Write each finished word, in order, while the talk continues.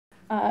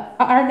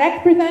Our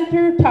next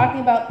presenter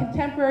talking about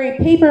contemporary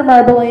paper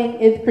marbling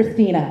is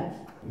Cristina.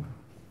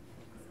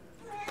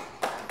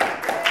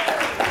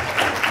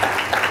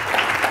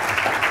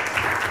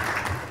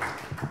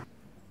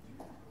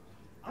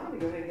 I'm going to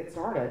go ahead and get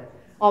started.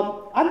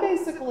 I'm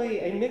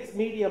basically a mixed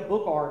media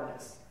book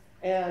artist.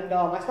 And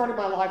I started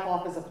my life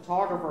off as a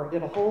photographer. I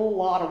did a whole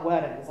lot of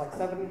weddings, like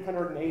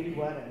 780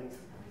 weddings.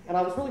 And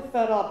I was really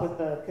fed up with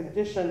the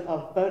condition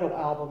of photo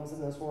albums in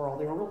this world.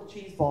 They were a real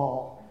cheese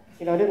ball.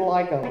 You know, I didn't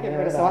like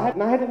them. So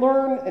I had to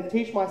learn and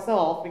teach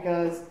myself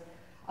because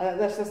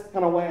that's just the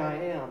kind of way I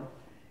am.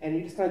 And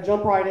you just kind of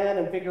jump right in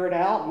and figure it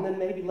out. And then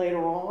maybe later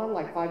on,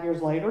 like 5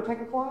 years later, take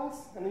a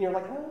class. And then you're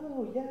like,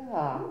 oh,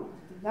 yeah,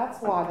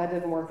 that's why that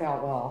didn't work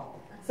out well.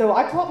 So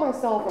I taught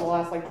myself in the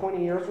last like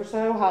 20 years or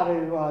so how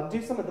to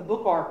do some of the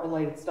book art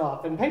related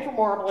stuff. And paper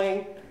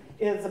marbling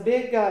is a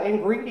big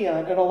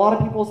ingredient in a lot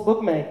of people's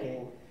bookmaking.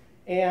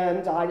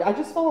 And I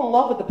just fell in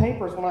love with the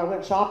papers when I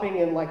went shopping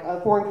in like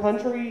foreign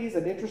countries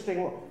and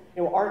interesting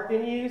art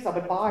venues. I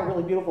would buy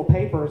really beautiful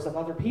papers of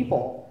other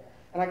people.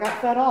 And I got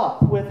fed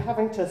up with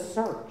having to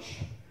search,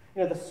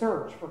 the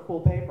search for cool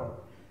paper.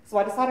 So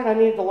I decided I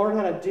needed to learn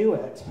how to do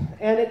it.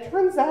 And it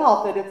turns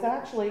out that it's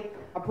actually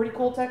a pretty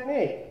cool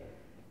technique.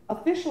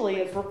 Officially,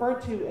 it's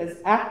referred to as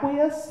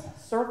aqueous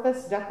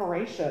surface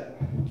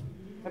decoration,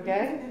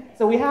 okay?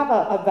 So we have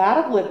a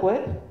vat of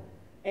liquid,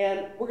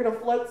 and we're gonna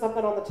float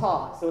something on the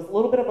top. So it's a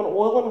little bit of an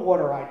oil and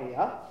water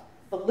idea.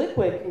 The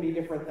liquid can be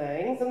different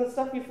things, and the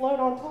stuff you float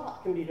on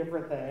top can be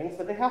different things,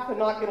 but they have to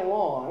not get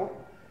along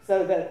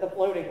so that the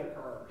floating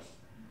occurs.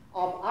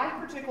 I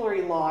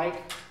particularly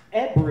like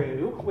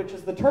Ebru, which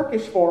is the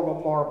Turkish form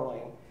of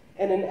marbling.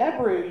 And in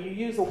Ebru, you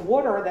use a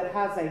water that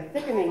has a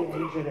thickening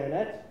agent in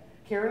it,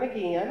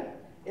 Carnelian.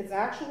 It's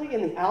actually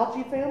in the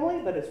algae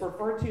family, but it's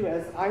referred to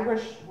as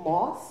Irish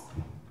moss.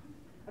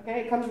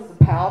 Okay, it comes as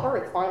a powder,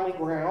 it's finely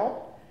ground.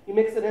 You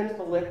mix it into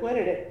the liquid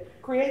and it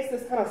creates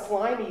this kind of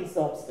slimy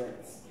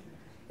substance.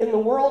 In the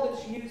world,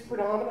 it's used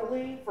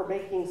predominantly for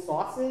making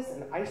sauces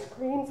and ice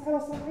creams, kind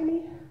of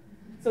slimy.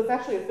 So it's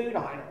actually a food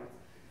item.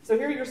 So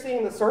here you're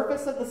seeing the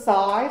surface of the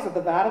size of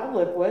the vat of the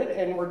liquid,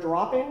 and we're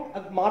dropping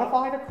a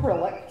modified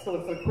acrylic. So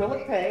it's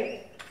acrylic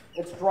paint.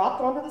 It's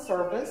dropped onto the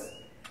surface.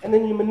 And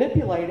then you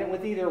manipulate it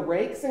with either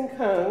rakes and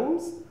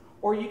combs,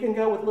 or you can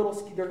go with little,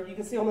 you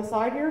can see on the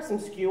side here, some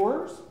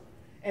skewers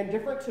and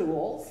different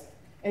tools,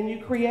 and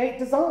you create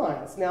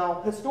designs.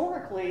 Now,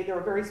 historically, there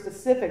are very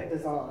specific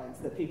designs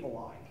that people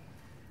like.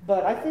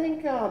 But I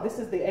think this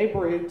is the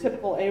Ebru,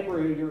 typical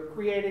Ebru. You're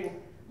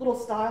creating little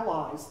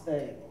stylized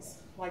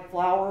things, like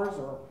flowers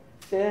or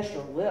fish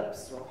or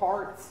lips or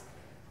hearts.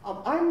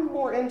 I'm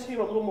more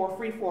into a little more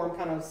freeform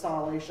kind of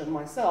stylization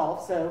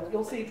myself, so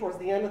you'll see towards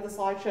the end of the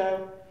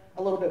slideshow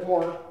a little bit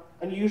more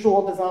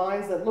unusual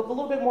designs that look a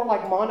little bit more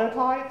like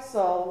monotypes,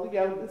 so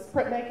it's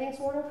printmaking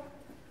sort of.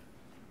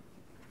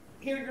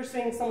 Here you're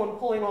seeing someone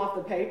pulling off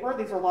the paper.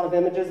 These are a lot of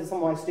images of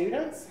some of my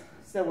students.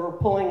 So we're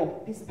pulling a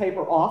piece of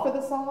paper off of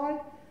the side,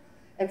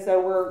 and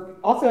so we're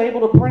also able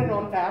to print it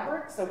on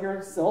fabric. So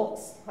here's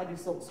silks. I do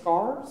silk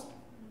scarves.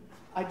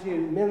 I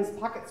do men's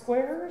pocket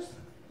squares,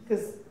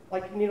 because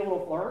like you need a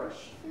little flourish.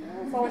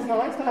 It's always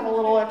nice to have a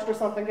little extra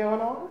something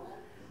going on.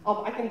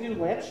 I can do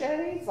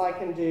lampshades, I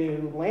can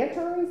do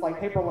lanterns, like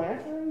paper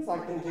lanterns. I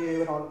can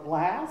do it on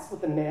glass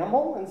with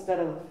enamel instead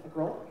of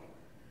acrylic.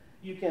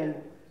 You can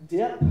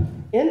dip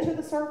into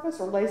the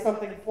surface or lay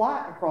something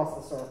flat across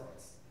the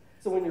surface.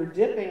 So when you're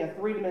dipping a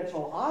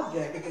three-dimensional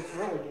object, it gets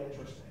really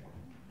interesting.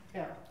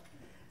 Yeah.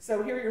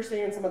 So here you're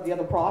seeing some of the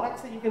other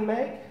products that you can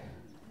make.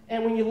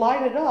 And when you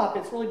light it up,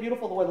 it's really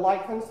beautiful the way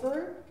light comes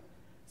through.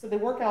 So they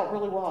work out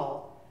really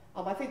well.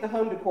 I think the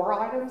home decor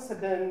items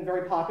have been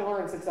very popular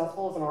and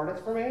successful as an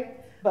artist for me,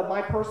 but my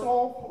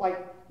personal,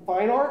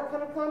 fine art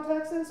kind of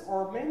contexts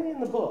are mainly in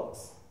the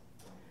books.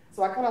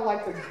 So I kind of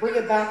like to bring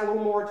it back a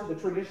little more to the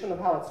tradition of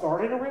how it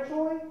started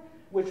originally,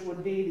 which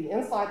would be the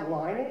inside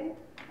lining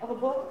of a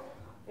book,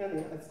 and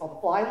it's called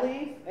the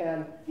flyleaf,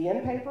 and the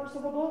end papers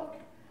of a book.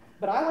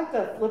 But I like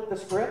to flip the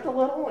script a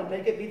little and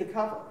make it be the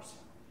covers.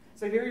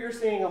 So here you're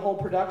seeing a whole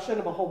production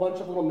of a whole bunch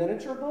of little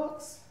miniature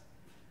books.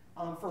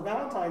 For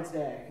Valentine's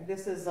Day.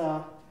 This is,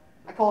 I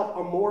call it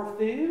Amour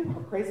Fou,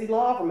 or Crazy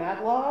Love, or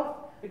Mad Love,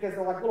 because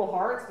they're like little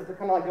hearts, but they're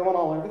kind of like going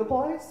all over the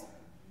place.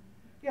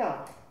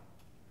 Yeah.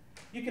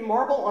 You can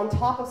marble on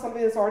top of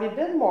something that's already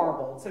been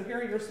marbled. So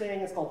here you're seeing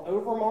it's called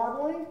over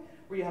marbling,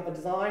 where you have a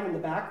design in the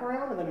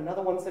background and then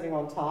another one sitting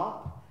on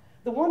top.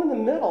 The one in the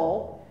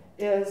middle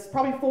is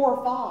probably 4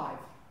 or 5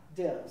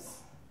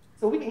 dips.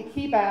 So we can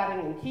keep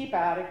adding and keep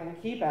adding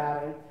and keep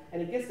adding,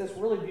 and it gets this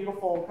really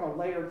beautiful kind of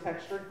layered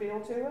textured feel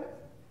to it.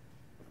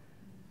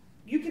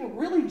 You can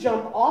really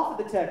jump off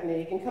of the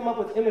technique and come up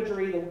with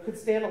imagery that could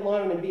stand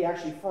alone and be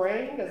actually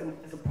framed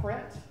as a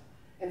print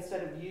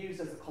instead of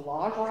used as a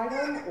collage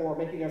item or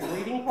making a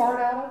greeting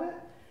card out of it.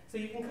 So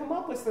you can come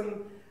up with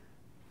some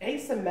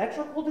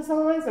asymmetrical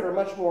designs that are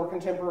much more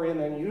contemporary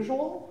and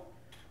unusual.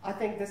 I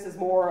think this is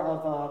more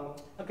of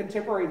a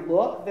contemporary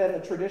look than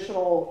a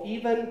traditional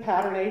even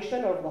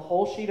patternation over the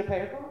whole sheet of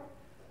paper.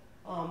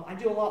 I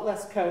do a lot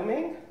less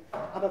combing.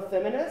 I'm a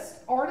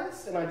feminist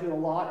artist, and I do a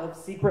lot of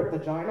secret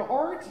vagina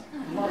art.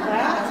 Love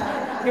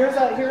that. Here's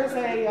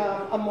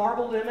a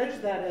marbled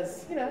image that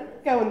is, you know,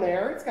 going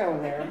there. It's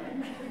going there.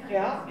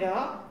 Yeah,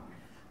 yeah.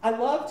 I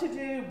love to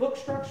do book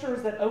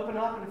structures that open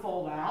up and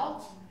fold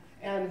out.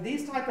 And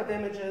these type of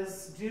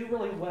images do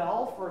really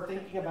well for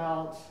thinking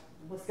about,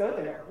 let's go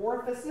there,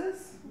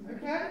 orifices,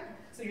 okay?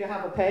 So you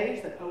have a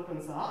page that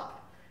opens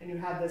up, and you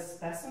have this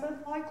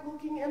specimen-like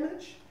looking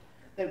image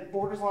that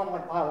borders on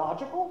like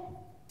biological.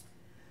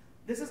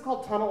 This is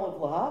called Tunnel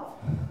of Love.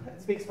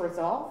 It speaks for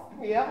itself.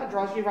 Yeah, it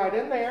draws you right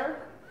in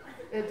there.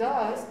 It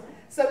does.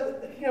 So,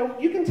 you know,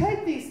 you can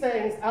take these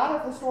things out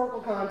of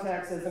historical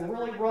contexts and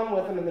really run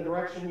with them in the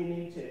direction you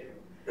need to.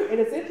 And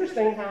it's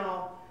interesting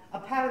how a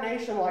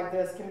patternation like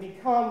this can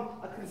become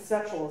a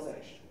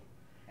conceptualization.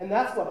 And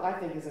that's what I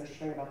think is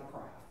interesting about the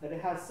craft, that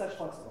it has such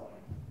flexibility.